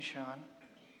Sean.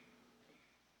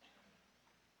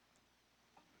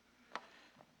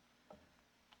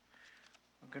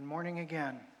 Well, good morning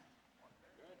again.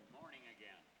 Good morning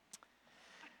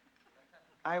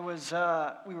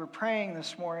again. We were praying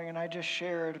this morning, and I just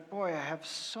shared, boy, I have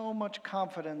so much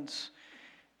confidence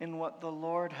in what the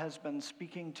Lord has been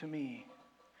speaking to me.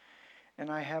 And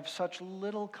I have such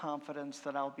little confidence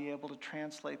that I'll be able to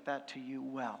translate that to you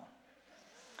well.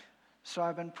 So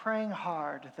I've been praying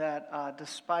hard that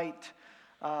despite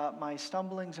my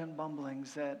stumblings and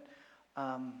bumblings, that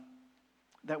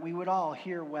we would all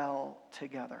hear well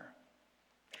together.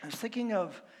 I was thinking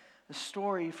of a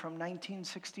story from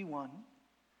 1961.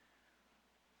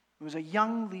 It was a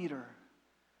young leader,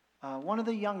 one of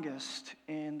the youngest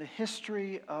in the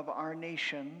history of our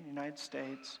nation, United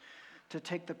States, to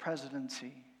take the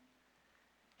presidency.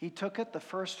 He took it, the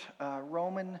first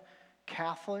Roman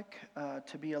Catholic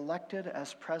to be elected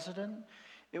as president.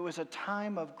 It was a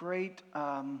time of great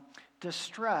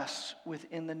distress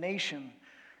within the nation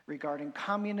regarding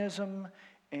communism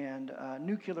and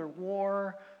nuclear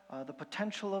war, the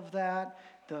potential of that,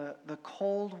 the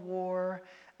Cold War,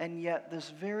 and yet this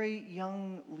very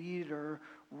young leader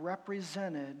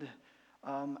represented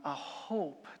a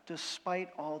hope despite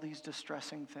all these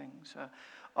distressing things,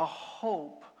 a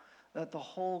hope that the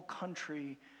whole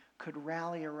country could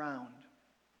rally around.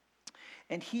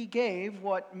 And he gave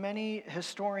what many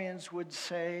historians would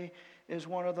say is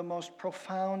one of the most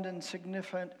profound and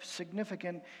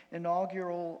significant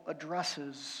inaugural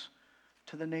addresses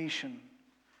to the nation.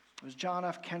 It was John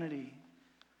F. Kennedy.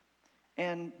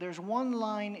 And there's one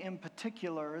line in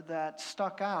particular that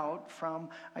stuck out from,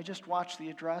 I just watched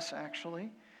the address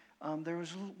actually. There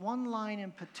was one line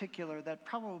in particular that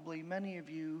probably many of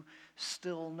you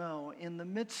still know. In the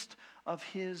midst of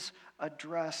his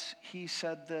address, he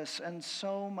said this, "And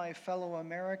so, my fellow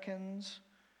Americans,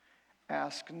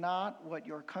 ask not what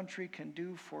your country can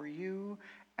do for you,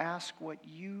 ask what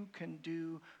you can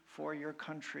do for your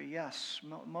country." Yes,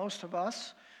 most of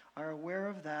us are aware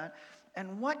of that.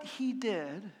 And what he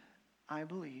did, I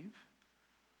believe,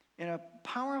 in a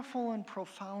powerful and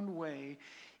profound way,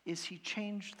 is he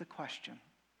changed the question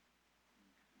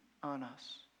on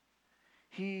us.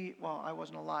 I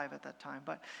wasn't alive at that time,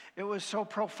 but it was so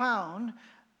profound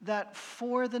that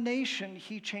for the nation,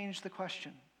 he changed the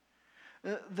question.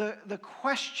 The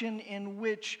question in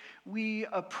which we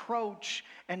approach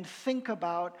and think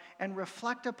about and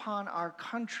reflect upon our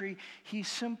country, he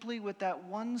simply, with that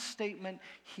one statement,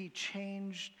 he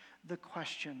changed the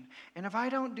question. And if I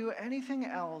don't do anything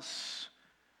else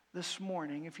this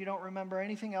morning, if you don't remember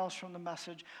anything else from the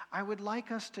message, I would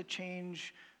like us to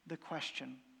change the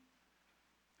question.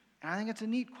 And I think it's a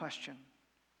neat question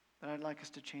that I'd like us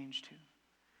to change to.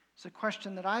 It's a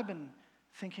question that I've been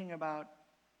thinking about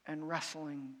and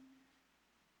wrestling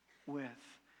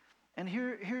with. And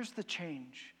here's the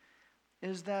change,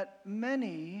 is that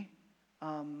many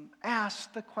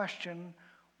ask the question,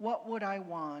 what would I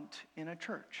want in a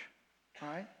church,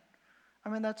 right? I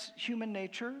mean, that's human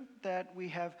nature, that we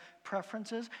have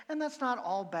preferences, and that's not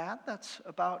all bad. That's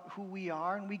about who we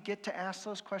are, and we get to ask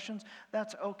those questions.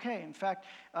 That's okay. In fact,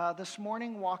 this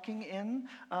morning, walking in,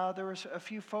 there was a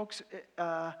few folks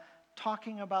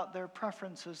talking about their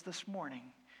preferences this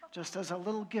morning, just as a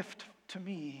little gift to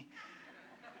me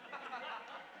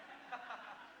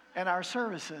and our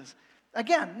services.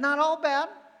 Again, not all bad,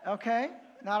 okay?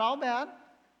 Not all bad.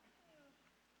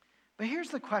 But here's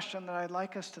the question that I'd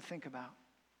like us to think about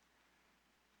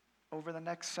over the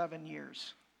next 7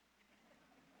 years.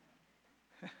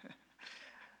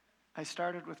 I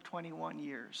started with 21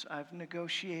 years. I've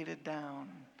negotiated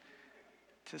down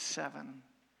to 7.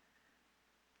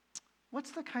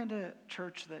 What's the kind of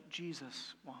church that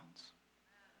Jesus wants?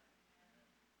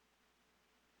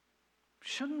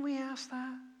 Shouldn't we ask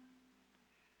that?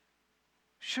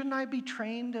 Shouldn't I be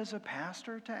trained as a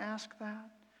pastor to ask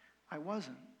that? I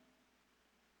wasn't.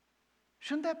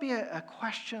 Shouldn't that be a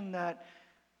question that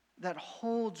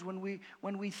holds when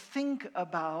we think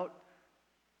about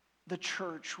the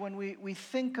church, when we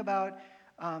think about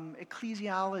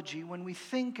ecclesiology, when we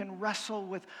think and wrestle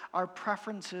with our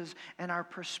preferences and our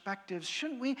perspectives?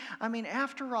 Shouldn't we? I mean,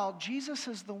 after all, Jesus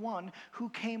is the one who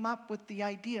came up with the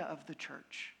idea of the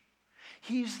church.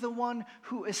 He's the one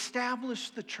who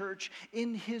established the church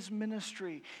in his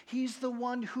ministry. He's the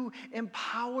one who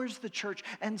empowers the church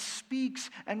and speaks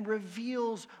and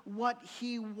reveals what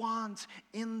he wants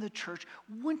in the church.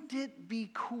 Wouldn't it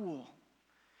be cool?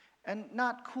 And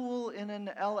not cool in an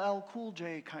LL Cool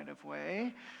J kind of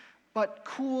way, but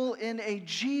cool in a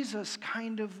Jesus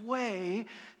kind of way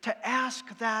to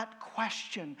ask that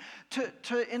question,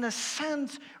 to in a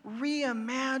sense,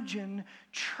 reimagine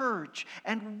church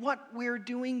and what we're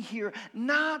doing here,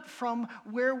 not from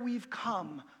where we've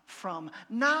come from,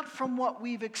 not from what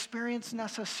we've experienced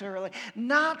necessarily,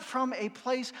 not from a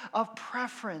place of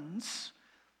preference,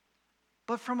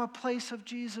 but from a place of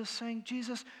Jesus saying,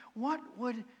 Jesus, what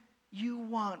would you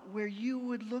want, where you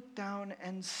would look down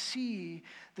and see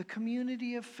the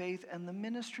community of faith and the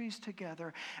ministries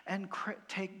together and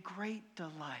take great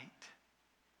delight?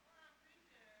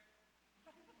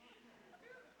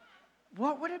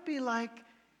 What would it be like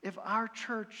if our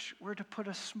church were to put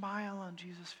a smile on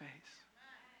Jesus' face?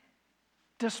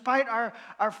 Despite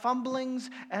our fumblings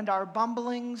and our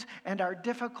bumblings and our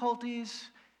difficulties,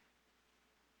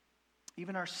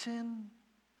 even our sin.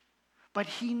 But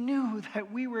he knew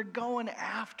that we were going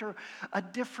after a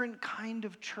different kind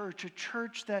of church, a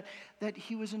church that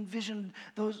he was envisioned,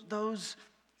 those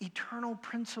eternal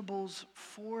principles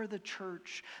for the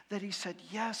church, that he said,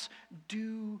 yes,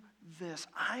 do this.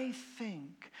 I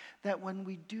think that when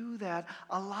we do that,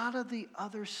 a lot of the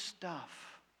other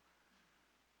stuff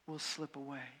will slip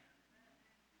away.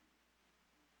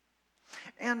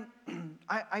 And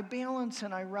I balance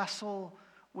and I wrestle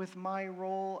with my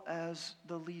role as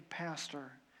the lead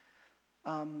pastor,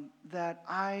 that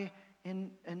I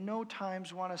in no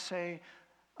times want to say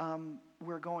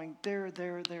we're going there,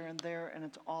 and there, and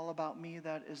it's all about me.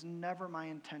 That is never my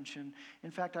intention.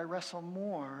 In fact, I wrestle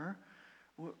more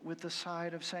with the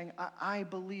side of saying, I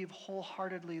believe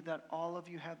wholeheartedly that all of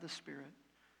you have the Spirit,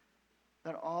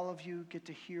 that all of you get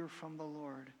to hear from the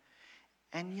Lord.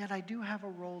 And yet I do have a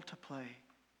role to play,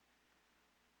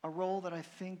 a role that I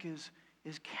think is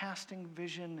casting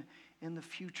vision in the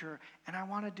future. And I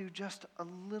want to do just a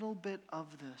little bit of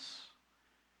this.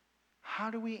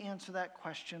 How do we answer that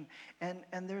question? And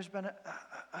there's been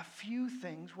a few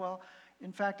things. Well,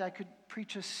 in fact, I could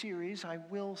preach a series, I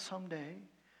will someday,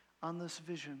 on this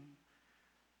vision.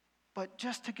 But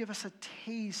just to give us a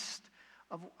taste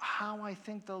of how I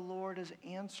think the Lord is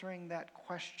answering that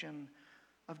question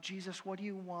of, Jesus, what do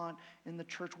you want in the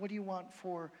church? What do you want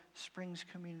for Springs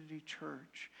Community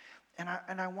Church?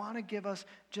 And I want to give us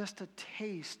just a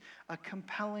taste, a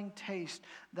compelling taste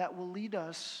that will lead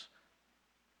us,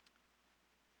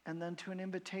 and then to an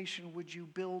invitation, would you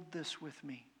build this with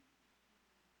me?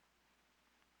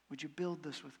 Would you build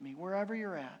this with me? Wherever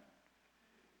you're at.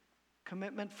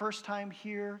 Commitment, first time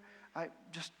here, I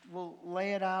just will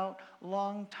lay it out.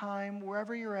 Long time,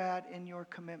 wherever you're at in your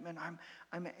commitment,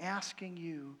 I'm asking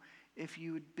you if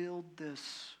you would build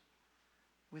this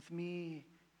with me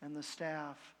and the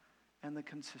staff and the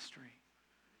consistory.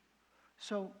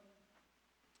 So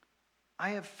I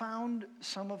have found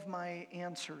some of my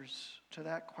answers to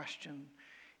that question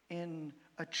in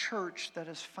a church that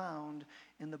is found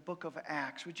in the book of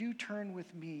Acts. Would you turn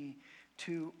with me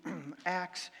to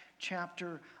Acts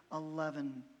chapter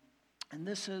 11? And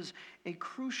this is a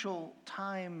crucial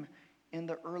time in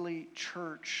the early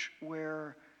church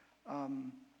where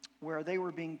they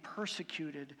were being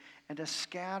persecuted and a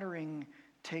scattering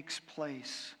takes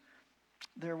place.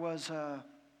 There was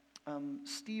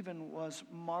Stephen was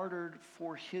martyred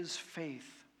for his faith.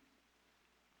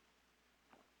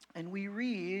 And we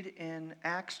read in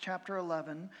Acts chapter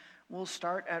 11, we'll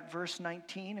start at verse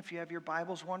 19. If you have your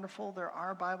Bibles, wonderful. There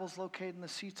are Bibles located in the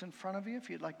seats in front of you if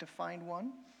you'd like to find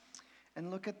one. And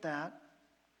look at that.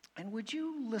 And would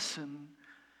you listen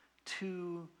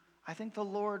to, I think the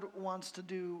Lord wants to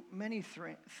do many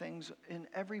things in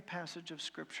every passage of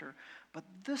Scripture. But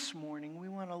this morning, we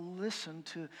want to listen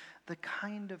to the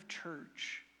kind of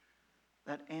church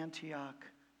that Antioch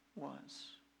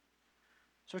was.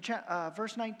 So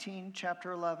verse 19,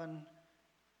 chapter 11,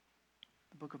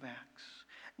 the book of Acts.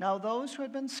 Now those who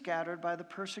had been scattered by the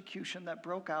persecution that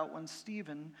broke out when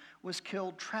Stephen was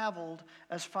killed traveled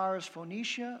as far as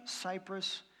Phoenicia,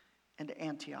 Cyprus, and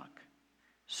Antioch,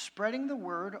 spreading the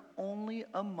word only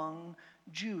among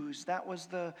Jews. That was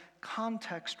the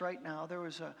context right now. There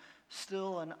was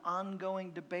still an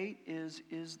ongoing debate.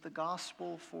 Is the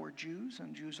gospel for Jews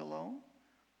and Jews alone?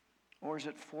 Or is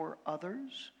it for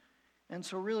others? And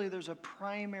so really there's a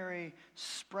primary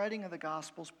spreading of the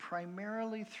gospels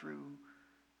primarily through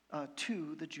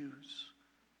to the Jews.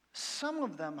 Some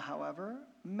of them, however,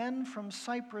 men from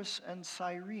Cyprus and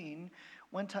Cyrene,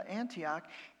 went to Antioch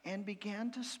and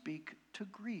began to speak to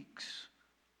Greeks,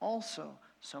 also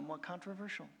somewhat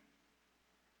controversial,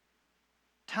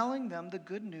 telling them the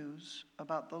good news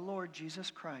about the Lord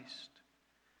Jesus Christ.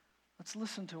 Let's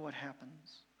listen to what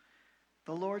happens.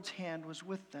 The Lord's hand was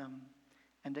with them,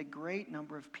 and a great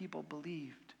number of people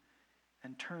believed.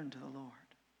 and turned to the Lord.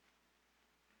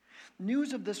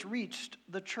 News of this reached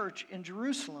the church in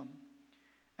Jerusalem,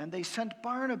 and they sent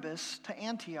Barnabas to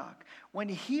Antioch. When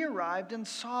he arrived and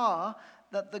saw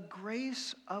that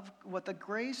what the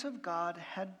grace of God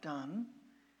had done,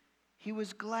 he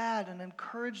was glad and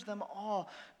encouraged them all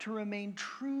to remain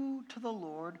true to the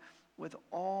Lord with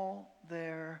all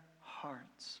their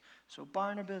hearts. So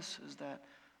Barnabas is that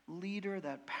leader,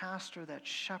 that pastor, that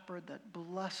shepherd that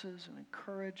blesses and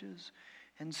encourages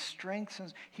and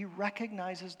strengthens. He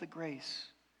recognizes the grace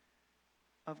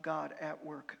of God at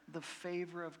work, the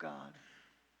favor of God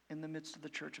in the midst of the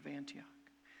church of Antioch.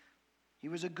 He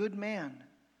was a good man,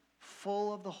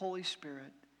 full of the Holy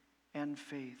Spirit and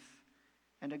faith,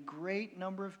 and a great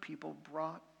number of people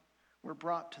were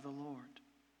brought to the Lord.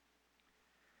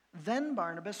 Then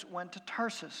Barnabas went to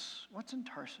Tarsus. What's in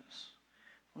Tarsus?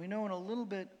 We know in a little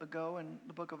bit ago in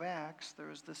the book of Acts, there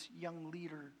was this young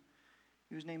leader.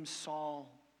 He was named Saul,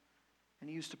 and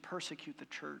he used to persecute the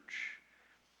church.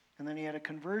 And then he had a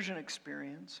conversion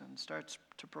experience and starts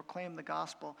to proclaim the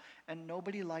gospel, and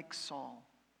nobody likes Saul.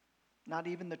 Not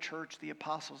even the church, the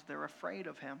apostles. They're afraid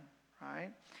of him,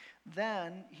 right?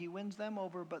 Then he wins them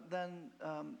over, but then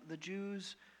the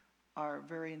Jews are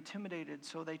very intimidated,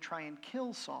 so they try and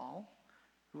kill Saul,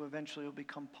 who eventually will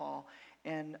become Paul,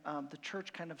 and the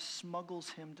church kind of smuggles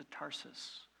him to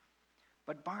Tarsus.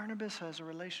 But Barnabas has a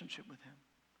relationship with him.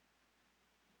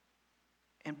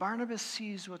 And Barnabas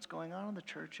sees what's going on in the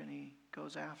church, and he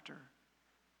goes after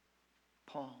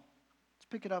Paul. Let's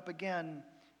pick it up again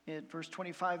at verse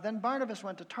 25. Then Barnabas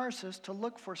went to Tarsus to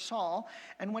look for Saul,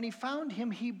 and when he found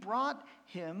him, he brought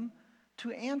him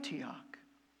to Antioch.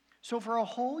 So for a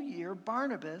whole year,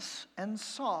 Barnabas and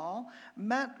Saul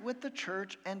met with the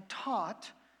church and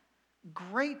taught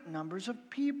great numbers of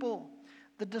people.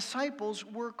 The disciples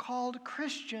were called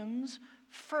Christians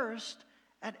first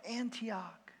at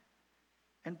Antioch.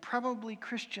 And probably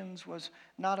Christians was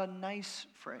not a nice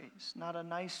phrase, not a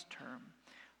nice term,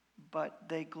 but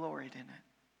they gloried in it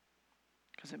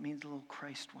because it means little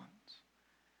Christ ones.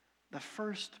 The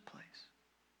first place.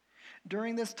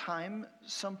 During this time,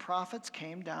 some prophets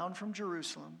came down from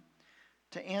Jerusalem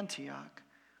to Antioch.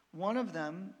 One of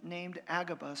them, named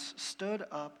Agabus, stood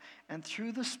up and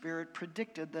through the Spirit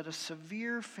predicted that a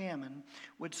severe famine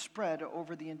would spread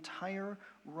over the entire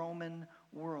Roman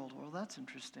world. Well, that's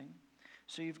interesting.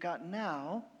 So you've got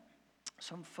now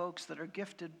some folks that are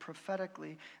gifted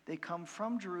prophetically. They come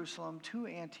from Jerusalem to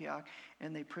Antioch,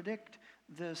 and they predict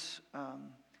this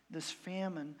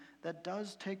famine that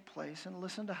does take place. And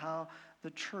listen to how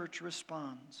the church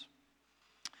responds.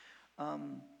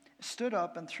 Stood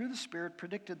up and through the Spirit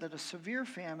predicted that a severe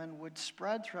famine would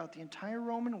spread throughout the entire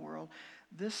Roman world.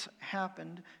 This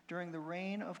happened during the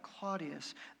reign of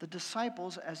Claudius. The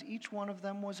disciples, as each one of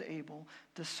them was able,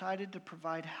 decided to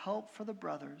provide help for the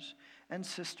brothers and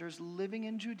sisters living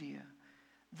in Judea.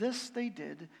 This they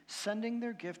did, sending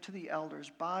their gift to the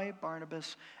elders by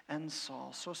Barnabas and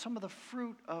Saul. So some of the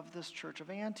fruit of this church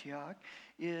of Antioch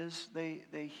is they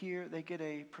get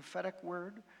a prophetic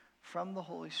word from the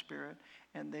Holy Spirit,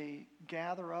 and they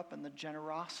gather up, and the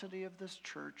generosity of this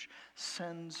church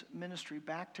sends ministry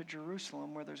back to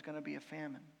Jerusalem where there's going to be a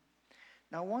famine.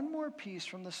 Now, one more piece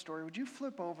from the story. Would you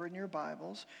flip over in your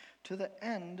Bibles to the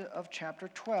end of chapter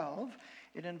 12?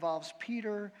 It involves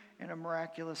Peter and a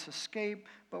miraculous escape,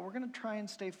 but we're going to try and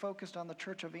stay focused on the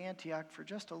church of Antioch for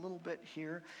just a little bit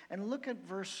here. And look at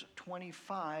verse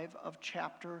 25 of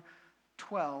chapter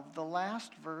 12, the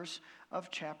last verse of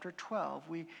chapter 12.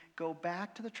 We go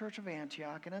back to the church of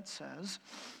Antioch, and it says,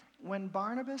 when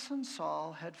Barnabas and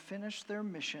Saul had finished their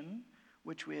mission,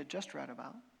 which we had just read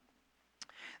about,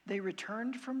 they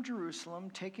returned from Jerusalem,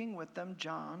 taking with them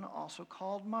John, also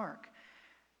called Mark.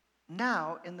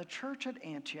 Now, in the church at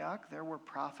Antioch, there were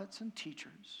prophets and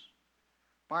teachers.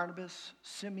 Barnabas,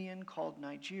 Simeon called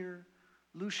Niger,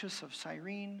 Lucius of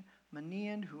Cyrene,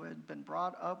 Manaen, who had been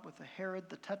brought up with Herod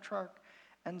the Tetrarch,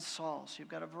 and Saul. So you've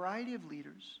got a variety of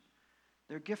leaders.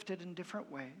 They're gifted in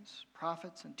different ways,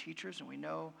 prophets and teachers, and we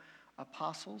know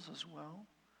apostles as well.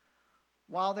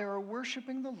 While they were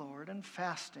worshiping the Lord and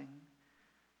fasting,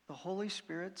 the Holy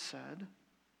Spirit said,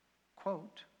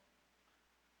 quote,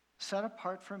 set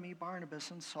apart for me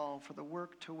Barnabas and Saul for the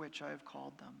work to which I have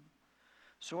called them.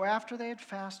 So after they had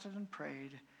fasted and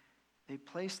prayed, they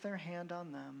placed their hand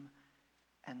on them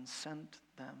and sent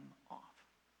them off.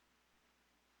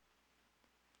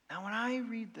 Now, when I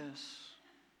read this,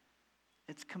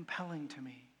 it's compelling to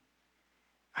me.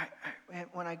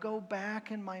 When I go back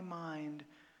in my mind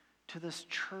to this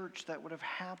church that would have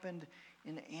happened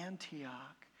in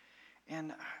Antioch,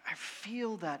 And I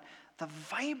feel that the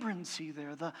vibrancy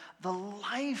there, the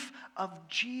life of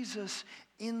Jesus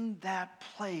in that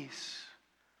place.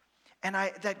 And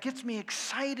that gets me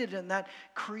excited, and that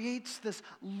creates this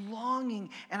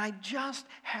longing. And I just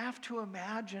have to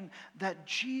imagine that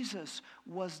Jesus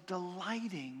was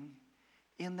delighting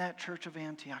in that church of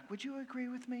Antioch. Would you agree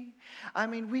with me? I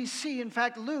mean, we see, in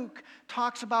fact, Luke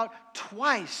talks about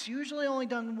twice, usually only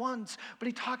done once, but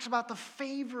he talks about the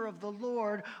favor of the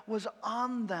Lord was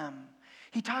on them.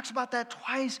 He talks about that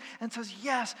twice and says,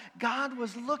 yes, God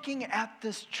was looking at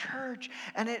this church,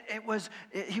 and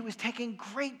he was taking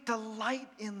great delight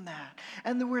in that.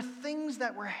 And there were things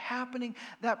that were happening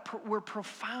that were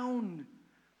profound.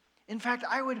 In fact,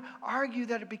 I would argue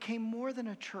that it became more than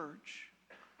a church.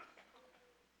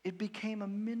 It became a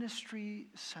ministry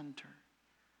center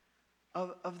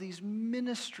of these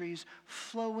ministries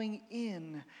flowing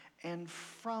in and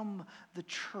from the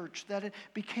church, that it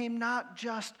became not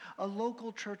just a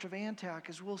local church of Antioch,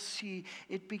 as we'll see,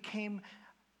 it became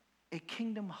a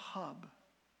kingdom hub.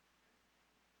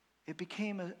 It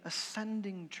became an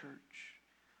ascending church.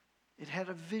 It had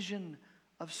a vision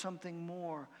of something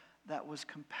more that was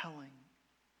compelling.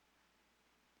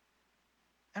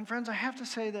 And friends, I have to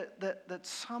say that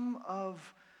some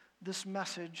of this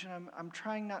message, and I'm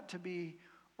trying not to be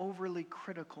overly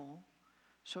critical,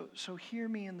 so hear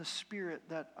me in the spirit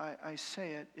that I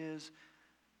say it, is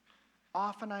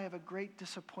often I have a great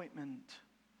disappointment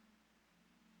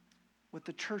with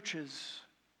the churches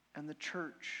and the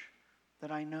church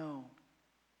that I know,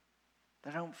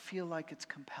 that I don't feel like it's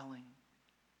compelling.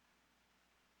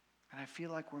 And I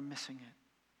feel like we're missing it.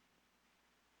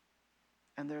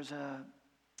 And there's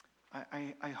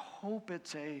I hope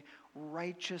it's a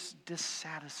righteous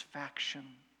dissatisfaction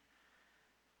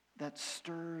that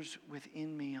stirs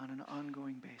within me on an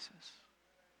ongoing basis.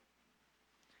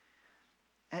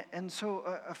 And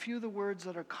so a few of the words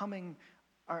that are coming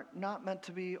are not meant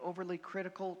to be overly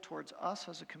critical towards us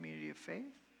as a community of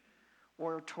faith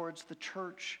or towards the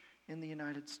church in the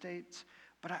United States,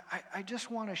 but I just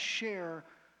want to share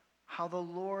how the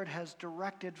Lord has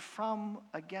directed from,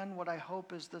 again, what I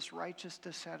hope is this righteous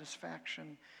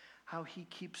dissatisfaction, how he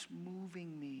keeps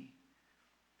moving me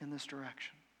in this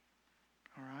direction.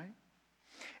 All right?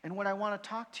 And what I want to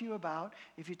talk to you about,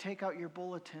 if you take out your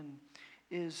bulletin,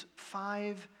 is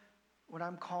 5, what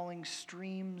I'm calling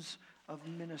streams of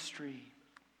ministry.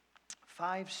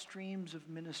 5 streams of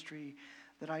ministry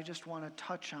that I just want to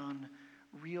touch on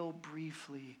real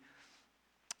briefly.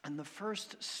 And the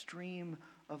first stream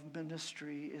of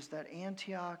ministry is that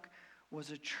Antioch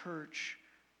was a church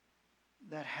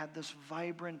that had this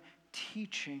vibrant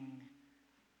teaching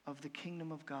of the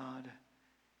kingdom of God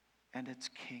and its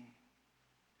king.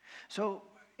 So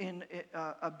in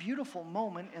a beautiful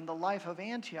moment in the life of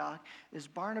Antioch is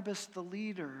Barnabas the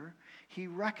leader. He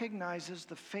recognizes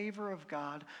the favor of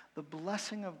God, the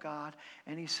blessing of God,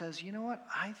 and he says, you know what,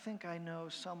 I think I know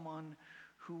someone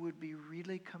who would be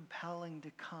really compelling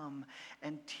to come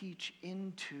and teach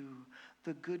into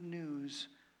the good news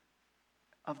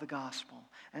of the gospel.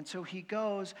 And so he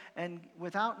goes, and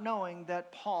without knowing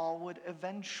that Paul would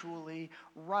eventually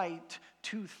write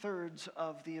 2/3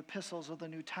 of the epistles of the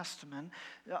New Testament,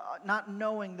 not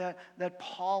knowing that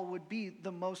Paul would be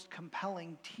the most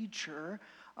compelling teacher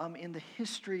in the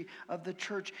history of the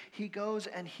church, he goes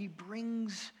and he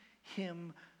brings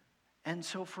him. And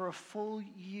so for a full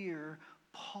year,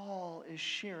 Paul is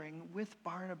sharing with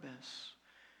Barnabas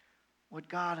what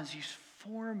God is. He's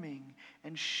forming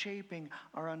and shaping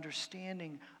our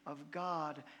understanding of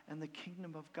God and the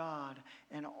kingdom of God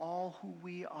and all who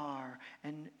we are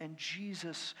and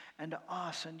Jesus and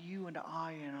us and you and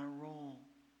I in our role.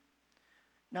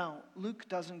 Now, Luke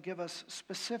doesn't give us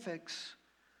specifics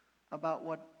about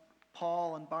what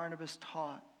Paul and Barnabas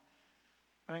taught,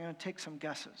 but I'm going to take some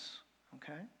guesses,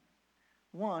 okay?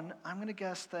 One, I'm going to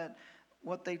guess that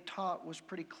what they taught was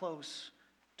pretty close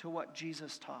to what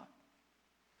Jesus taught.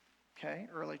 Okay,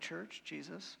 early church,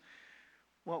 Jesus.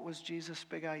 What was Jesus'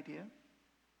 big idea?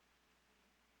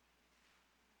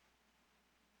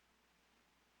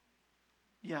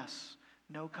 Yes,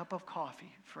 no cup of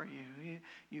coffee for you.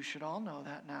 You should all know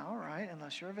that now, all right,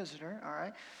 unless you're a visitor, all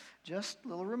right. Just a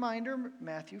little reminder,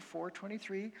 Matthew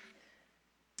 4:23.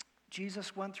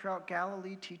 Jesus went throughout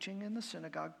Galilee teaching in the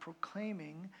synagogue,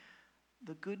 proclaiming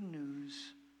the good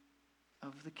news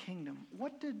of the kingdom.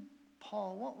 What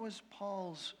was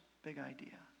Paul's big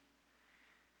idea?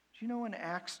 Do you know in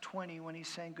Acts 20 when he's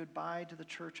saying goodbye to the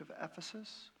church of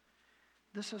Ephesus?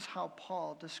 This is how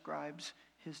Paul describes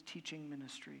his teaching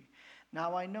ministry.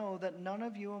 Now I know that none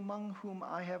of you among whom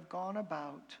I have gone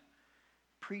about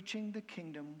preaching the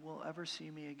kingdom will ever see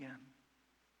me again.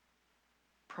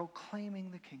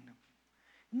 proclaiming the kingdom.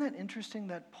 Isn't that interesting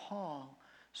that Paul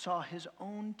saw his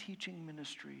own teaching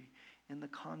ministry in the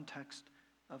context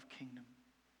of kingdom?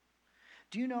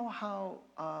 Do you know how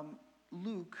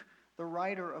Luke, the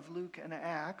writer of Luke and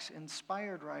Acts,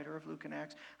 inspired writer of Luke and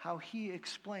Acts, how he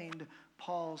explained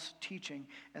Paul's teaching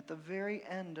at the very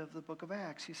end of the book of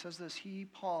Acts? He says this: he,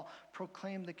 Paul,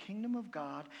 proclaimed the kingdom of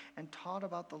God and taught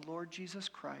about the Lord Jesus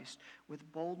Christ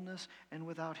with boldness and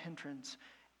without hindrance.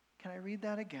 Can I read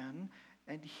that again?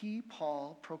 And he,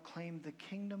 Paul, proclaimed the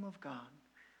kingdom of God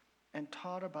and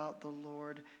taught about the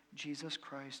Lord Jesus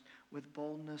Christ with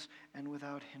boldness and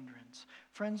without hindrance.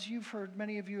 Friends,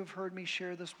 many of you have heard me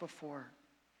share this before.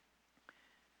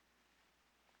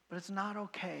 But it's not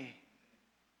okay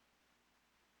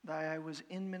that I was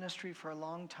in ministry for a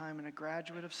long time and a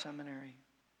graduate of seminary,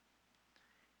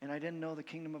 and I didn't know the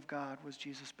kingdom of God was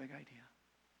Jesus' big idea.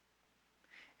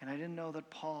 And I didn't know that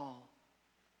Paul,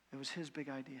 it was his big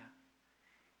idea.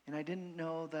 And I didn't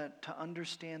know that to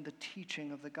understand the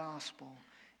teaching of the gospel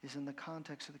is in the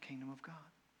context of the kingdom of God.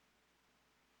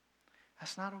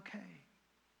 That's not okay.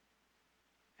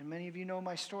 And many of you know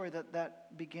my story,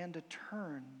 that began to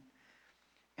turn.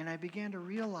 And I began to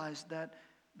realize that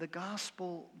the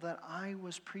gospel that I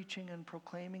was preaching and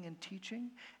proclaiming and teaching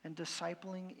and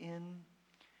discipling in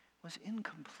was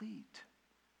incomplete.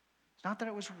 It's not that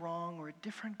it was wrong or a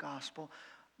different gospel,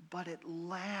 but it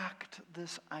lacked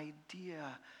this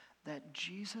idea that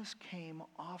Jesus came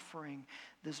offering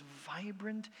this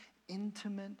vibrant,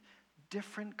 intimate,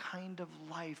 different kind of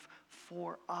life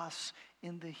for us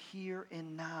in the here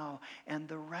and now and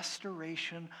the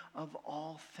restoration of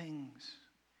all things.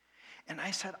 And I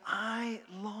said, I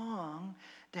long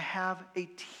to have a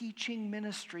teaching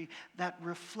ministry that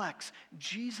reflects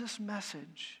Jesus'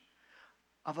 message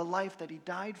of a life that he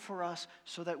died for us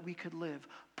so that we could live.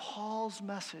 Paul's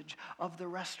message of the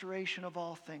restoration of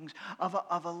all things,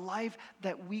 of a life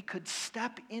that we could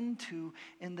step into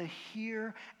in the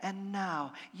here and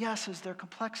now. Yes, is there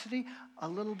complexity? A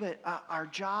little bit. Our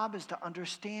job is to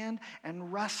understand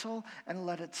and wrestle and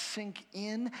let it sink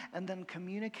in and then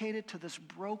communicate it to this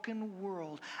broken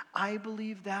world. I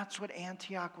believe that's what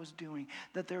Antioch was doing,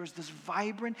 that there was this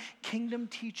vibrant kingdom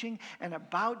teaching and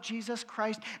about Jesus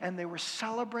Christ, and they were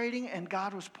celebrating, and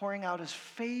God was pouring out his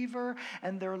favor,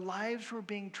 and their lives were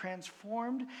being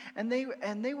transformed, and they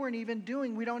weren't even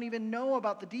doing, we don't even know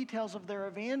about the details of their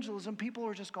evangelism. People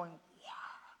were just going, wow.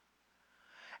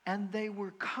 And they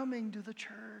were coming to the church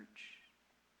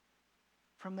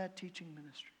from that teaching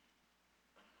ministry.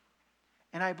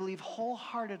 And I believe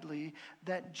wholeheartedly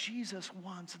that Jesus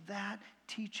wants that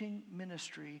teaching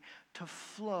ministry to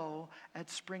flow at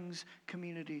Springs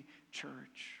Community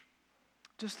Church.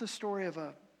 Just the story of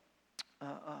a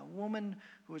woman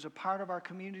who is a part of our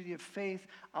community of faith.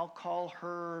 I'll call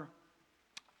her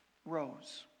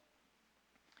Rose.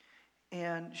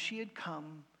 And she had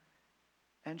come,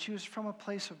 and she was from a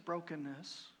place of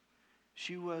brokenness.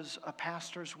 She was a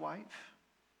pastor's wife,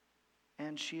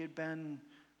 and she had been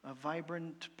a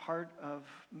vibrant part of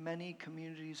many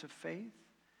communities of faith.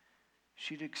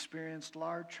 She'd experienced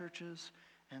large churches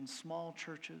and small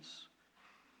churches,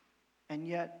 and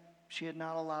yet she had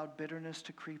not allowed bitterness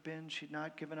to creep in. She'd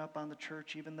not given up on the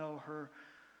church, even though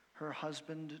her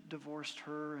husband divorced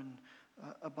her and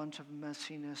a bunch of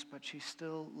messiness, but she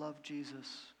still loved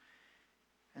Jesus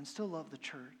and still loved the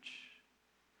church.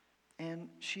 And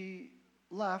she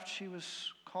left. She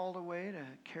was called away to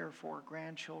care for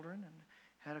grandchildren and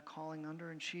had a calling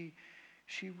under, and she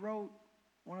wrote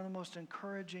one of the most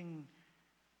encouraging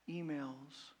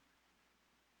emails.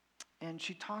 And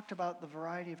she talked about the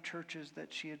variety of churches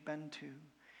that she had been to.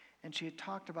 And she had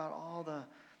talked about all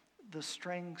the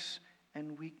strengths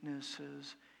and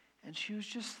weaknesses. And she was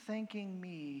just thanking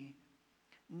me,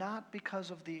 not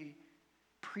because of the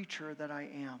preacher that I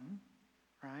am,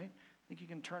 right? I think you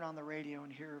can turn on the radio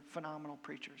and hear phenomenal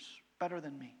preachers, better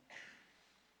than me.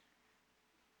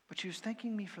 But she was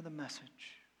thanking me for the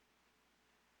message.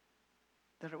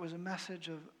 That it was a message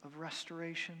of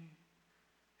restoration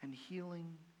and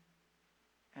healing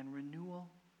and renewal.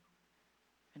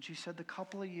 And she said the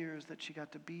couple of years that she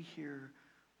got to be here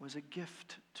was a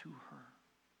gift to her.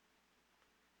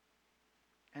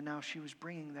 And now she was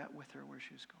bringing that with her where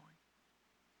she was going.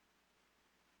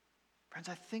 Friends,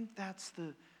 I think that's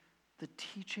the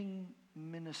teaching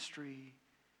ministry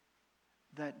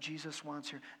that Jesus wants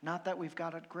here. Not that we've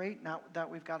got it great, not that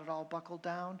we've got it all buckled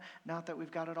down, not that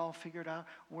we've got it all figured out.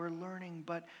 We're learning,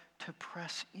 but to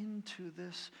press into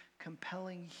this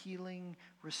compelling, healing,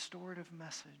 restorative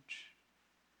message.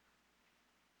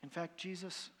 In fact,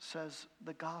 Jesus says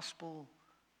the gospel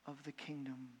of the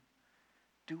kingdom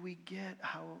Do we get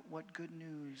what good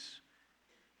news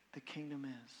the kingdom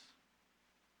is?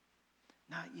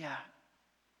 Not yet.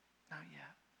 Not yet.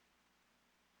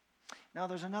 Now,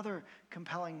 there's another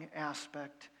compelling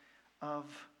aspect of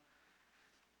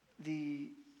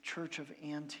the church of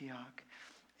Antioch.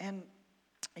 And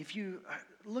if you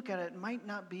look at it, it might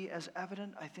not be as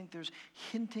evident. I think there's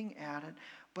hinting at it.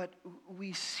 But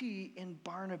we see in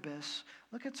Barnabas,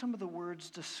 look at some of the words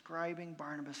describing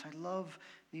Barnabas. I love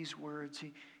these words.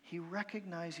 He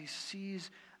recognizes, he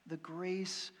sees the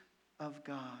grace of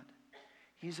God.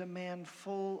 He's a man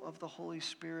full of the Holy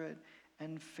Spirit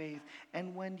and faith.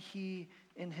 And when he,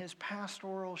 in his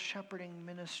pastoral shepherding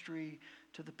ministry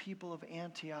to the people of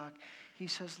Antioch, he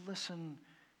says, listen,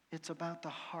 it's about the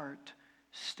heart.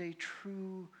 Stay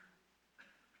true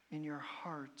in your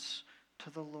hearts to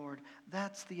the Lord.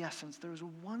 That's the essence. There's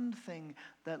one thing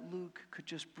that Luke could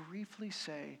just briefly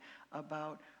say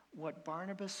about what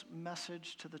Barnabas'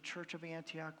 message to the church of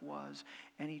Antioch was,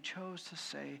 and he chose to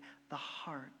say the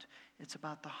heart. It's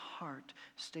about the heart.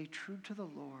 Stay true to the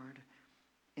Lord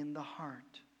in the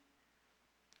heart.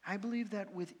 I believe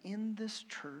that within this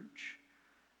church,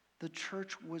 the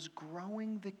church was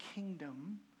growing the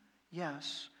kingdom,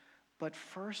 yes, but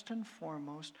first and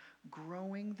foremost,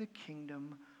 growing the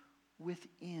kingdom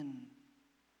within.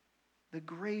 The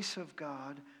grace of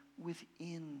God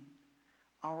within.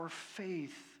 Our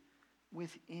faith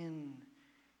within.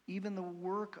 Even the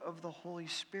work of the Holy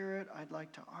Spirit, I'd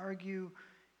like to argue,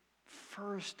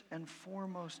 first and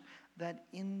foremost, that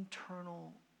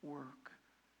internal work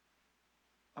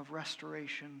of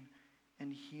restoration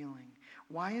and healing.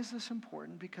 Why is this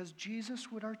important? Because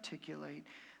Jesus would articulate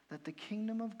that the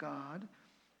kingdom of God,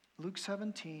 Luke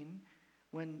 17,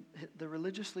 when the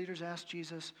religious leaders asked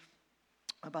Jesus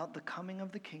about the coming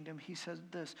of the kingdom, he said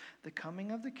this: the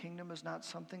coming of the kingdom is not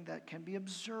something that can be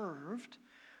observed,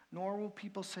 nor will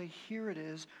people say, here it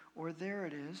is, or there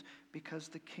it is, because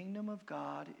the kingdom of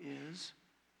God is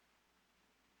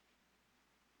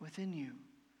within you.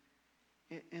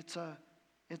 It's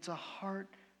a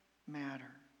heart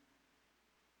matter.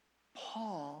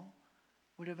 Paul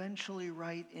would eventually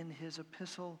write in his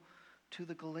epistle to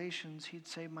the Galatians, he'd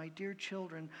say, my dear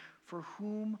children, for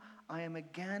whom I am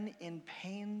again in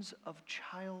pains of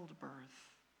childbirth,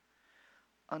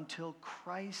 until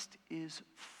Christ is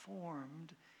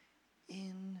formed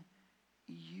in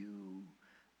you.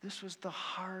 This was the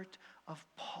heart of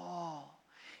Paul.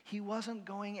 He wasn't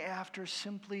going after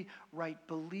simply right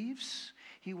beliefs.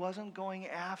 He wasn't going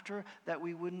after that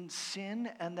we wouldn't sin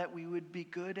and that we would be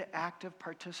good, active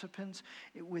participants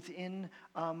within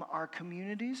our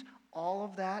communities. All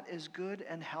of that is good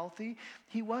and healthy.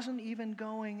 He wasn't even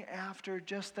going after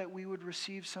just that we would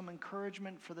receive some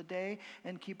encouragement for the day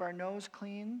and keep our nose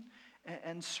clean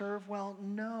and serve well.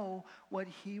 No, what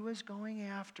he was going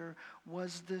after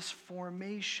was this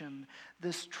formation,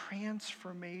 this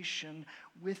transformation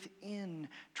within,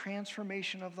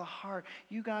 transformation of the heart.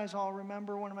 You guys all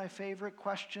remember one of my favorite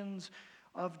questions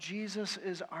of Jesus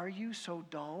is, are you so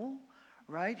dull?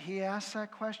 Right? He asked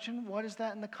that question. What is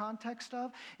that in the context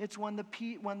of? It's when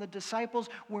the disciples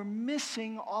were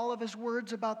missing all of his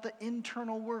words about the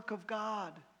internal work of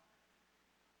God.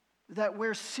 That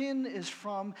where sin is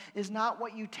from is not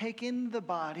what you take in the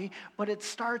body, but it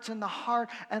starts in the heart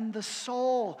and the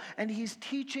soul. And he's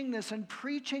teaching this and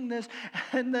preaching this.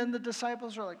 And then the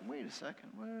disciples are like, wait a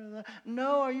second.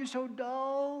 No, are you so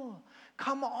dull?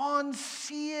 Come on,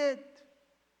 see it.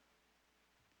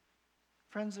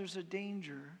 Friends, there's a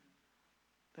danger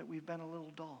that we've been a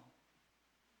little dull.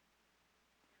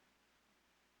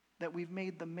 That we've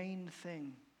made the main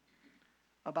thing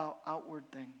about outward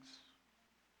things.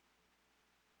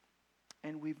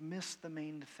 And we've missed the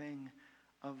main thing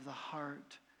of the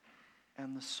heart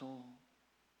and the soul.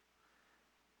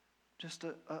 Just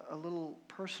a little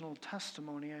personal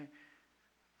testimony.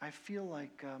 I feel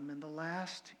like in the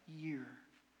last year,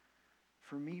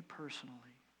 for me personally,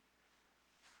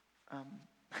 I've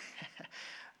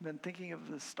been thinking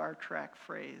of the Star Trek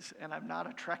phrase, and I'm not a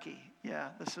Trekkie.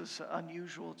 Yeah, this is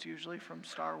unusual. It's usually from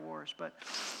Star Wars, but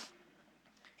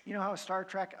you know how Star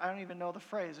Trek, I don't even know the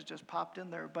phrase, it just popped in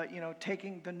there, but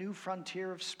taking the new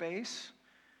frontier of space,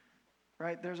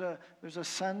 right? There's a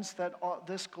sense that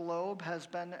this globe has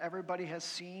been, everybody has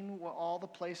seen all the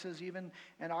places, even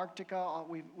Antarctica,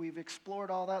 we've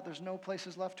explored all that. There's no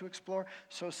places left to explore,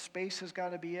 so space has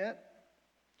got to be it.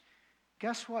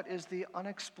 Guess what is the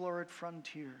unexplored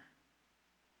frontier?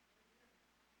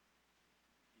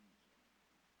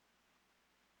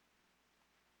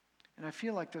 And I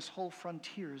feel like this whole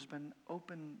frontier has been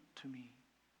open to me.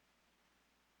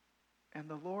 And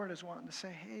the Lord is wanting to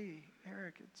say, hey,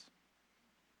 Eric,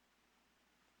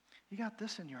 You got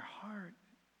this in your heart.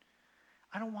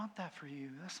 I don't want that for you.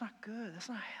 That's not good. That's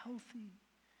not healthy.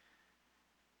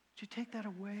 Would you take that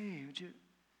away? Would you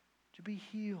be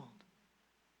healed?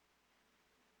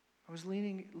 I was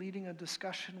leading a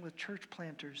discussion with church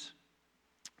planters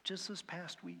just this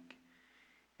past week.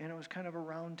 And it was kind of a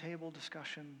round table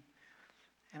discussion.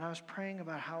 And I was praying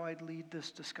about how I'd lead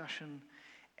this discussion.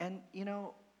 And,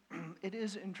 it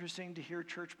is interesting to hear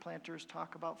church planters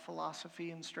talk about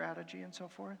philosophy and strategy and so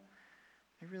forth.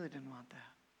 I really didn't want that.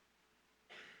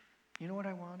 You know what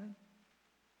I wanted?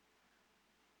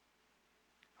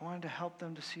 I wanted to help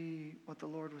them to see what the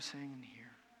Lord was saying in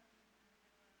here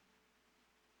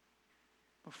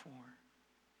before.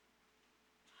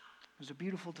 It was a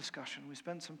beautiful discussion. We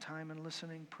spent some time in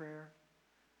listening, prayer,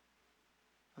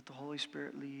 let the Holy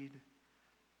Spirit lead.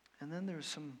 And then there's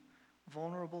some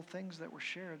vulnerable things that were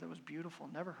shared that was beautiful.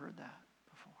 Never heard that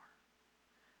before.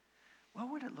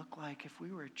 What would it look like if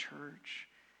we were a church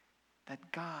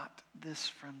that got this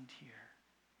frontier?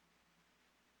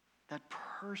 That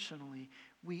personally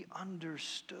we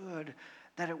understood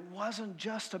that it wasn't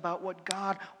just about what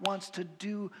God wants to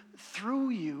do through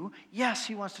you. Yes,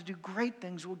 he wants to do great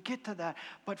things. We'll get to that.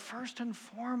 But first and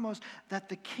foremost, that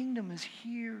the kingdom is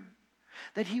here.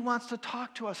 That he wants to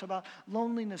talk to us about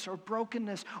loneliness or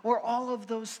brokenness or all of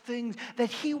those things.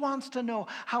 That he wants to know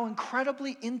how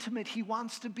incredibly intimate he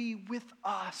wants to be with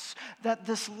us. That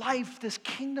this life, this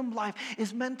kingdom life,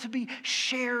 is meant to be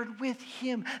shared with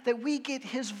him. That we get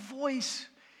his voice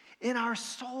in our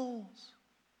souls.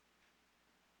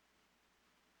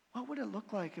 What would it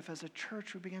look like if as a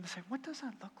church we began to say, what does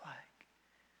that look like?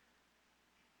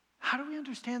 How do we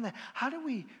understand that? How do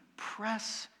we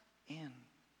press in?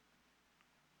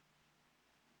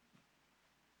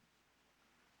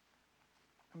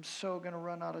 I'm so going to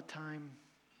run out of time.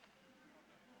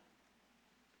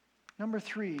 Number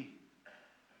 3.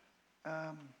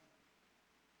 The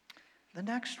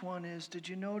next one is, did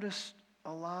you notice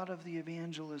a lot of the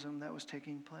evangelism that was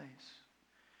taking place?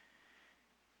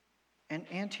 And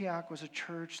Antioch was a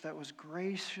church that was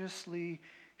graciously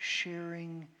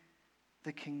sharing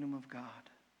the kingdom of God.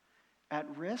 At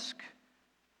risk,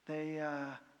 they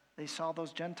saw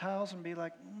those Gentiles and be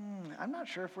like, I'm not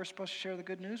sure if we're supposed to share the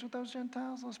good news with those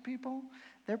Gentiles, those people.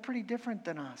 They're pretty different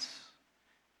than us.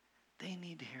 They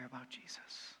need to hear about Jesus.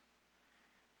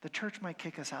 The church might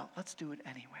kick us out. Let's do it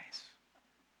anyways.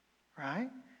 Right?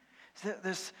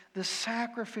 This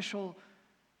sacrificial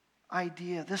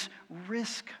idea, this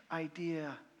risk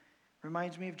idea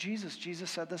reminds me of Jesus. Jesus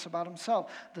said this about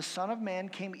himself. The Son of Man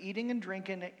came eating and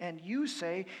drinking, and you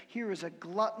say, here is a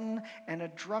glutton and a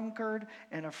drunkard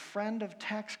and a friend of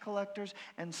tax collectors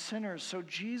and sinners. So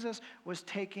Jesus was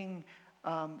taking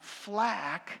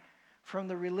flack from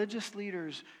the religious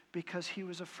leaders because he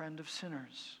was a friend of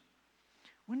sinners.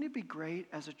 Wouldn't it be great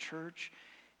as a church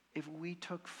if we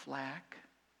took flack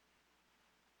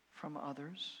from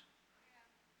others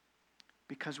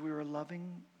because we were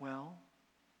loving well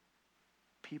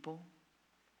people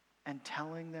and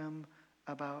telling them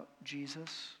about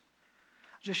Jesus?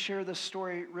 Just share this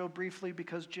story real briefly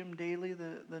because Jim Daly,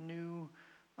 the new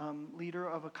leader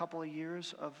of a couple of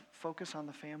years of Focus on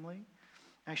the Family,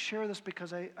 I share this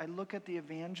because I look at the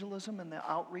evangelism and the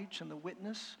outreach and the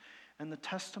witness and the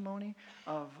testimony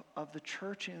of the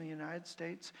church in the United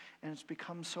States, and it's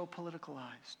become so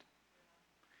politicalized.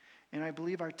 And I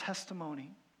believe our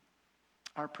testimony,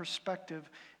 our perspective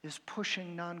is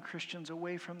pushing non-Christians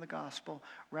away from the gospel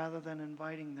rather than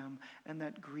inviting them, and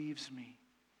that grieves me.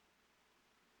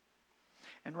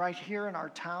 And right here in our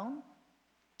town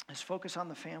is Focus on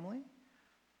the Family,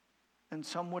 and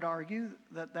some would argue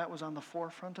that that was on the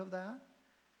forefront of that.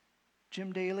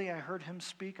 Jim Daly, I heard him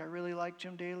speak. I really like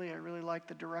Jim Daly. I really like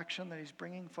the direction that he's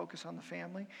bringing Focus on the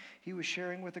Family. He was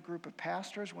sharing with a group of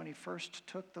pastors when he first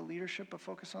took the leadership of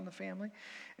Focus on the Family.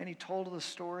 And he told the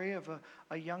story of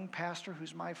a young pastor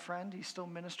who's my friend. He still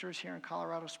ministers here in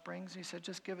Colorado Springs. He said,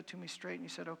 just give it to me straight. And he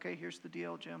said, okay, here's the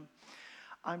deal, Jim.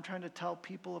 I'm trying to tell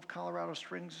people of Colorado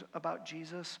Springs about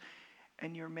Jesus,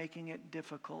 and you're making it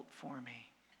difficult for me.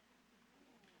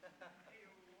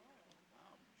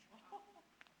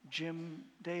 Jim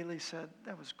Daly said,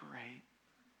 that was great.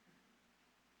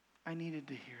 I needed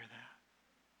to hear that.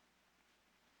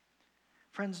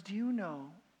 Friends, do you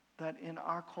know that in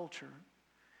our culture,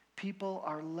 people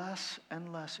are less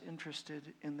and less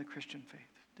interested in the Christian faith?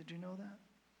 Did you know that?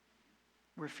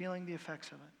 We're feeling the effects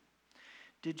of it.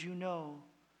 Did you know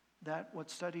that what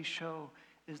studies show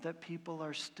is that people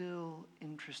are still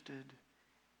interested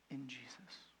in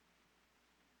Jesus?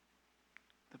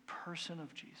 The person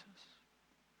of Jesus.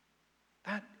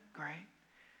 That great?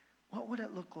 What would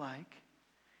it look like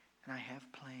and I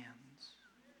have plans.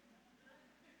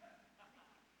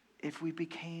 If we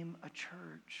became a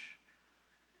church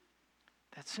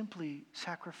that simply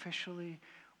sacrificially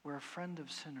were a friend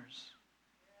of sinners,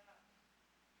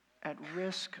 at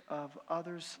risk of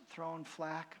others throwing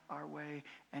flack our way,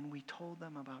 and we told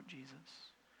them about Jesus.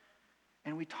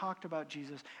 And we talked about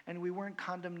Jesus, and we weren't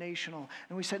condemnational.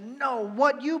 And we said, no,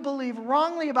 what you believe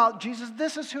wrongly about Jesus,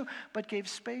 this is who, but gave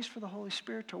space for the Holy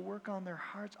Spirit to work on their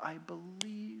hearts. I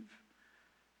believe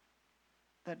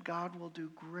that God will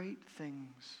do great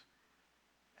things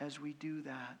as we do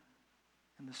that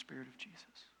in the Spirit of Jesus.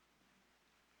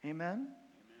 Amen?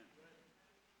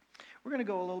 We're going to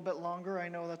go a little bit longer. I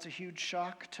know that's a huge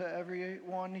shock to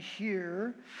everyone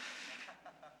here.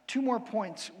 2 more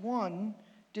points. One,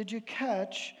 did you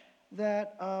catch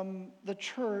that the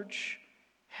church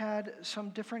had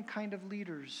some different kind of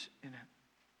leaders in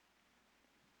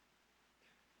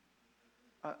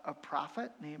it? A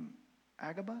prophet named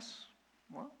Agabus?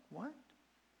 What?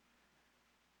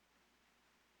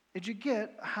 Did you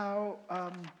get how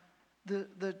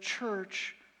the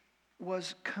church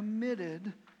was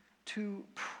committed to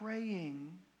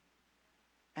praying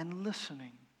and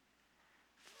listening,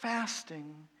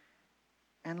 fasting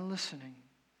and listening?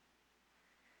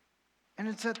 And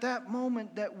it's at that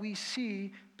moment that we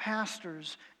see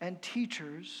pastors and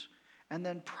teachers and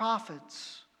then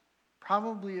prophets,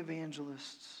 probably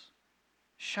evangelists,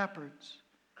 shepherds.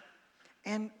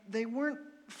 And they weren't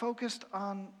focused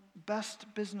on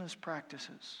best business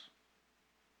practices.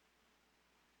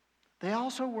 They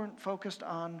also weren't focused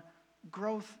on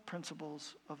growth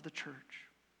principles of the church.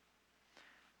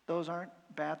 Those aren't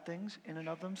bad things in and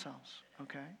of themselves,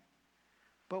 okay?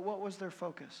 But what was their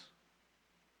focus?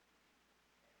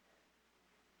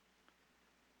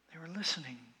 They were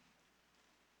listening.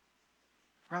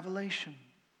 Revelation.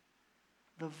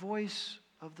 The voice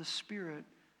of the Spirit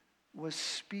was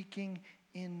speaking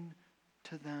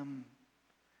into them.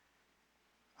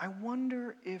 I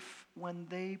wonder if when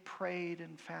they prayed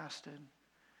and fasted,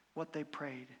 what they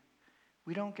prayed.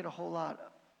 We don't get a whole lot.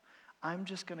 I'm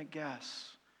just going to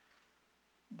guess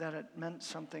that it meant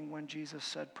something when Jesus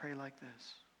said, pray like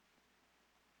this.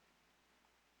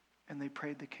 And they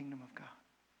prayed the kingdom of God.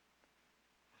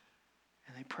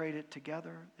 And they prayed it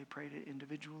together. They prayed it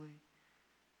individually.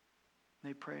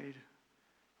 They prayed,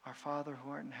 our Father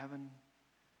who art in heaven,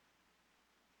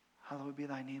 hallowed be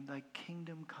thy name, thy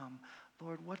kingdom come.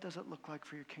 Lord, what does it look like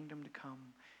for your kingdom to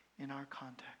come in our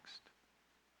context?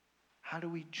 How do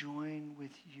we join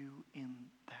with you in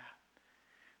that?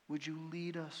 Would you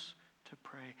lead us to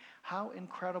pray? How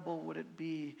incredible would it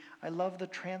be? I love the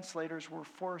translators were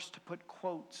forced to put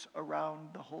quotes around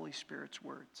the Holy Spirit's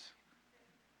words.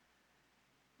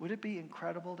 Would it be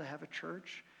incredible to have a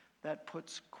church that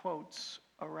puts quotes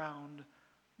around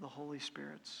the Holy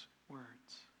Spirit's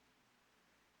words?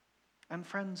 And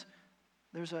friends,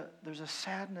 there's a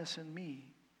sadness in me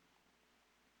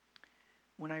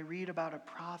when I read about a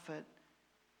prophet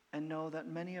and know that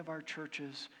many of our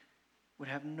churches would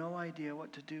have no idea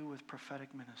what to do with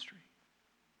prophetic ministry.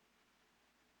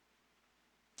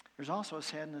 There's also a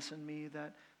sadness in me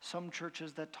that some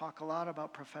churches that talk a lot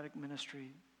about prophetic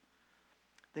ministry,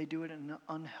 they do it in an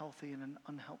unhealthy and an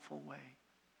unhelpful way.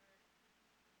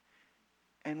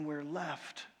 And we're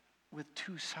left with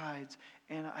two sides,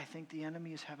 and I think the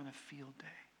enemy is having a field day.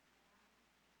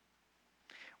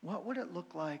 What would it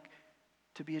look like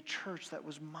to be a church that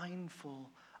was mindful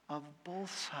of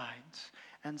both sides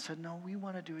and said, no, we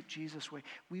want to do it Jesus' way.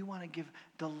 We want to give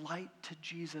delight to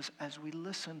Jesus as we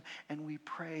listen and we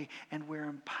pray and we're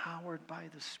empowered by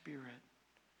the Spirit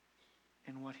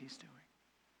in what he's doing.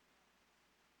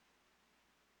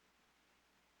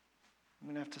 I'm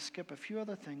going to have to skip a few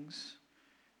other things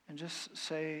and just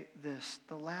say this.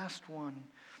 The last one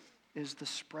is the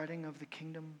spreading of the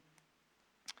kingdom.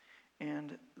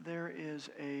 And there is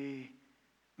a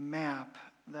map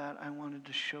that I wanted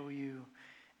to show you.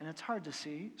 And it's hard to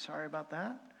see. Sorry about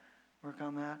that. Work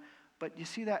on that. But you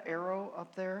see that arrow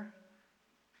up there?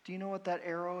 Do you know what that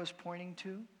arrow is pointing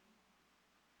to?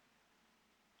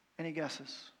 Any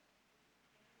guesses?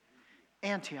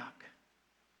 Antioch.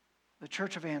 The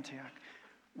church of Antioch.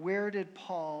 Where did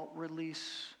Paul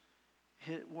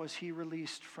was he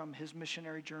released from his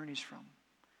missionary journeys from?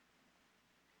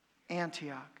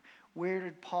 Antioch. Where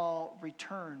did Paul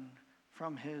return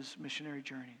from his missionary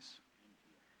journeys?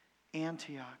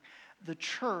 Antioch. The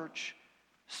church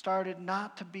started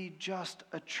not to be just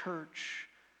a church,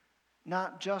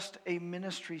 not just a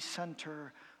ministry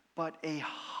center, but a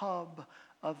hub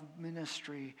of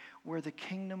ministry where the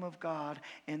kingdom of God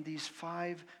and these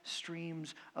 5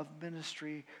 streams of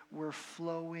ministry were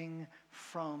flowing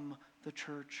from the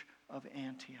church of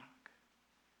Antioch.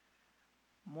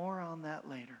 More on that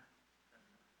later.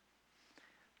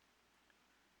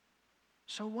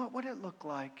 So what would it look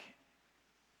like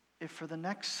if for the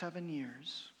next 7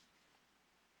 years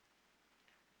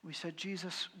we said,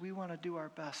 Jesus, we want to do our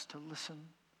best to listen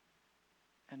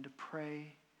and to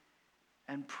pray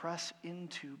and press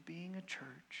into being a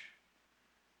church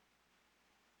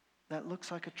that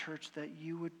looks like a church that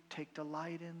you would take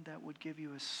delight in, that would give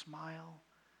you a smile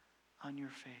on your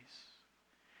face,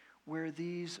 where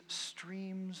these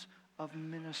streams of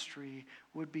ministry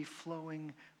would be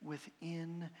flowing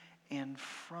within and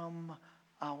from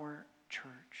our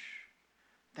church,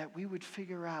 that we would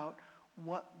figure out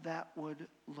what that would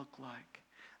look like.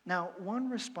 Now, one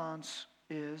response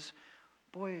is,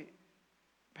 boy,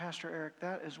 Pastor Eric,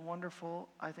 that is wonderful.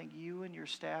 I think you and your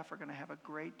staff are going to have a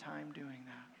great time doing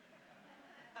that.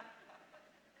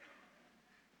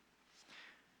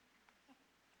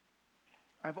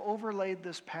 I've overlaid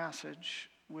this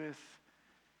passage with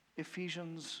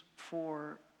Ephesians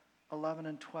 4:11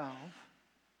 and 12.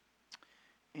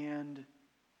 And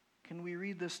can we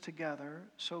read this together?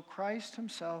 So Christ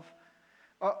himself,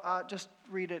 just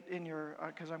read it in your,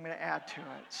 because I'm going to add to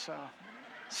it. So,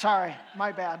 sorry,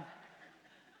 my bad.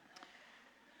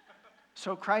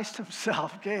 So Christ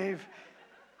himself gave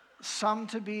some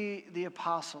to be the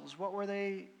apostles. What were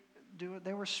they doing?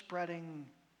 They were spreading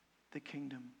the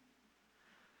kingdom.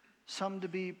 Some to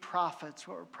be prophets.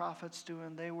 What were prophets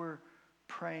doing? They were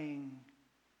praying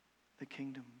the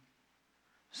kingdom.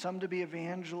 Some to be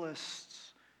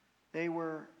evangelists.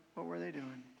 What were they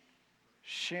doing?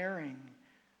 Sharing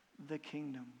the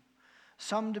kingdom.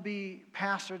 Some to be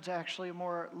pastors, actually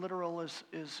more literal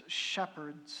is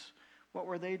shepherds. What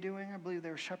were they doing? I believe they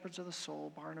were shepherds of the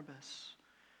soul, Barnabas.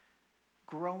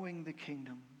 Growing the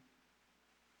kingdom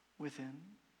within.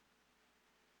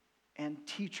 And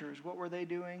teachers, what were they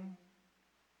doing?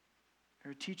 They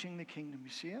were teaching the kingdom.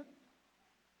 You see it?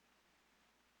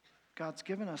 God's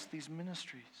given us these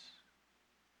ministries.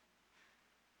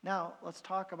 Now, let's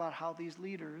talk about how these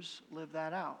leaders live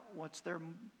that out. What's their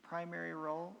primary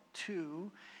role?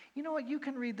 2, you know what? You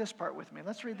can read this part with me.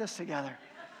 Let's read this together.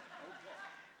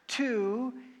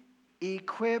 2,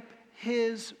 equip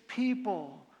his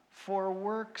people for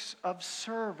works of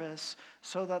service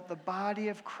so that the body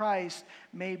of Christ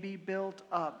may be built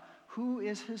up. Who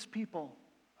is his people?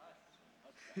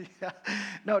 Yeah.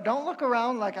 No, don't look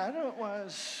around like I don't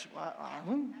was.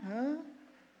 Huh?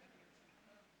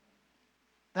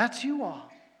 That's you all.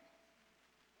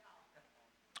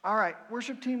 All right,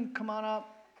 worship team, come on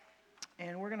up.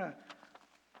 And we're going to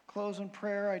close in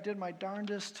prayer. I did my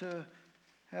darndest to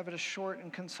have it as short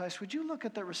and concise. Would you look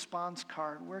at the response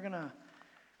card? We're going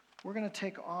to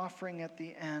take offering at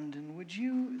the end. And would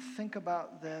you think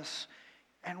about this?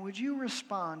 And would you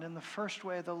respond in the first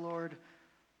way the Lord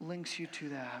links you to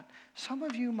that? Some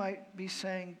of you might be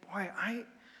saying, boy,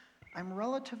 I'm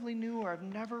relatively new, or I've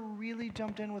never really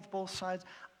jumped in with both sides.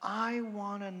 I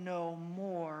want to know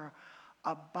more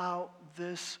about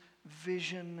this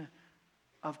vision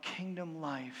of kingdom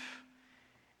life.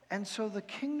 And so the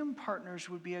Kingdom Partners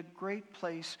would be a great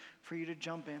place for you to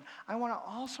jump in. I want to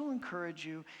also encourage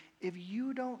you, if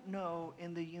you don't know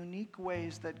in the unique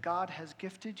ways that God has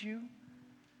gifted you,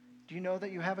 do you know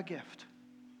that you have a gift?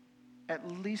 At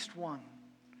least one,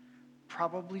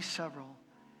 probably several.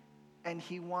 And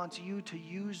he wants you to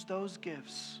use those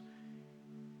gifts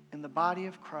in the body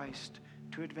of Christ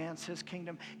to advance his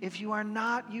kingdom. If you are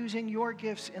not using your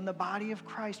gifts in the body of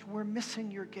Christ, we're missing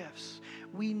your gifts.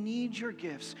 We need your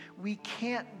gifts. We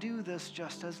can't do this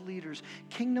just as leaders.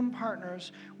 Kingdom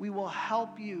Partners, we will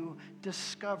help you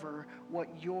discover what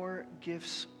your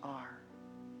gifts are.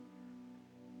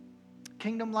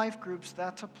 Kingdom Life Groups,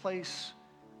 that's a place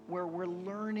where we're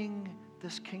learning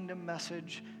this kingdom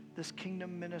message, this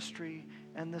kingdom ministry,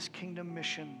 and this kingdom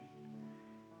mission.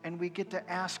 And we get to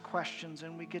ask questions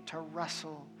and we get to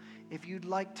wrestle. If you'd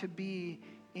like to be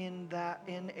in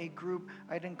a group,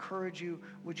 I'd encourage you,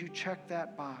 would you check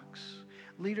that box?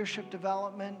 Leadership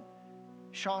development,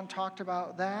 Sean talked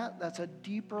about that. That's a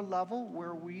deeper level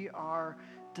where we are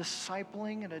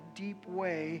discipling in a deep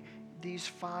way these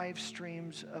 5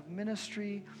 streams of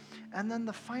ministry. And then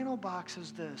the final box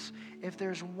is this. If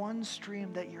there's one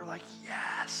stream that you're like,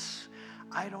 yes,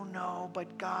 I don't know,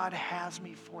 but God has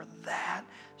me for that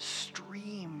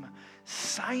stream,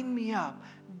 sign me up.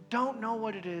 Don't know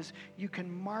what it is. You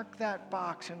can mark that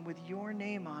box, and with your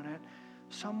name on it,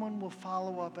 someone will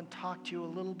follow up and talk to you a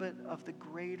little bit of the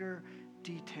greater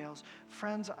details.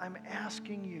 Friends, I'm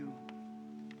asking you,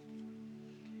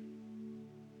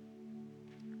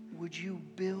 would you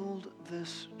build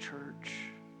this church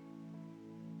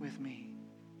with me?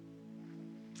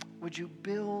 Would you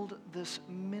build this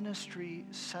ministry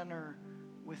center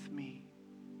with me?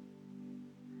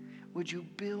 Would you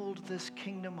build this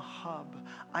kingdom hub?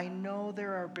 I know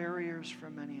there are barriers for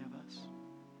many of us.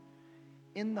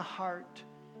 In the heart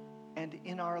and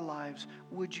in our lives,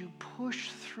 would you push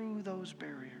through those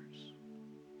barriers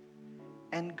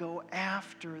and go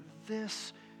after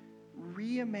this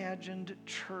reimagined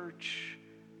church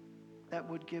that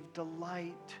would give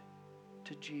delight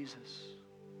to Jesus?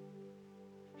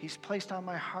 He's placed on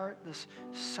my heart this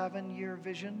 7-year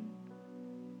vision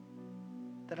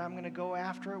that I'm going to go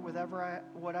after it with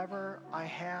whatever I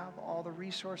have, all the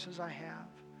resources I have,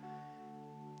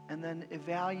 and then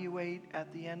evaluate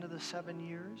at the end of the 7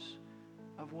 years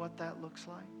of what that looks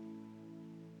like.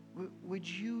 Would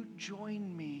you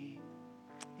join me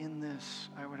in this,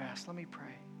 I would ask. Let me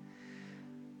pray.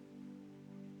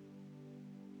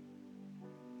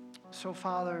 So,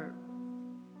 Father,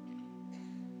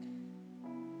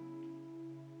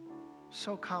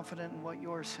 so confident in what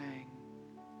you're saying,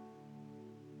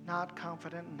 not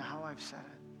confident in how I've said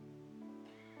it.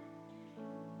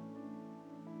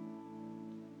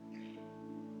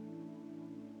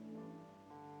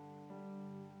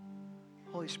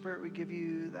 Holy Spirit, we give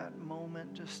you that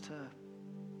moment just to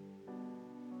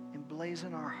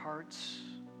emblazon our hearts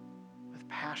with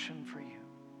passion for you.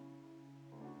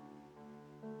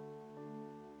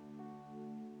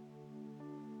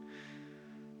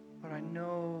 But I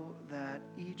know that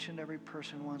each and every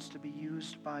person wants to be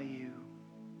used by you.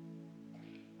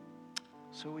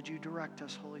 So would you direct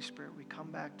us, Holy Spirit? We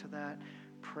come back to that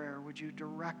prayer. Would you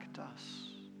direct us?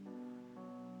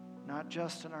 Not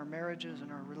just in our marriages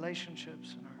and our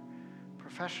relationships and our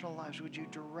professional lives. Would you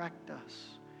direct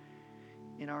us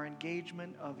in our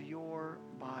engagement of your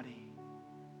body,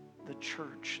 the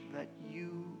church that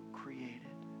you created?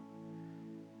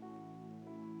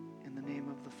 In the name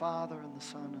of the Father and the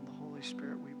Son and the Holy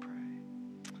Spirit, we pray.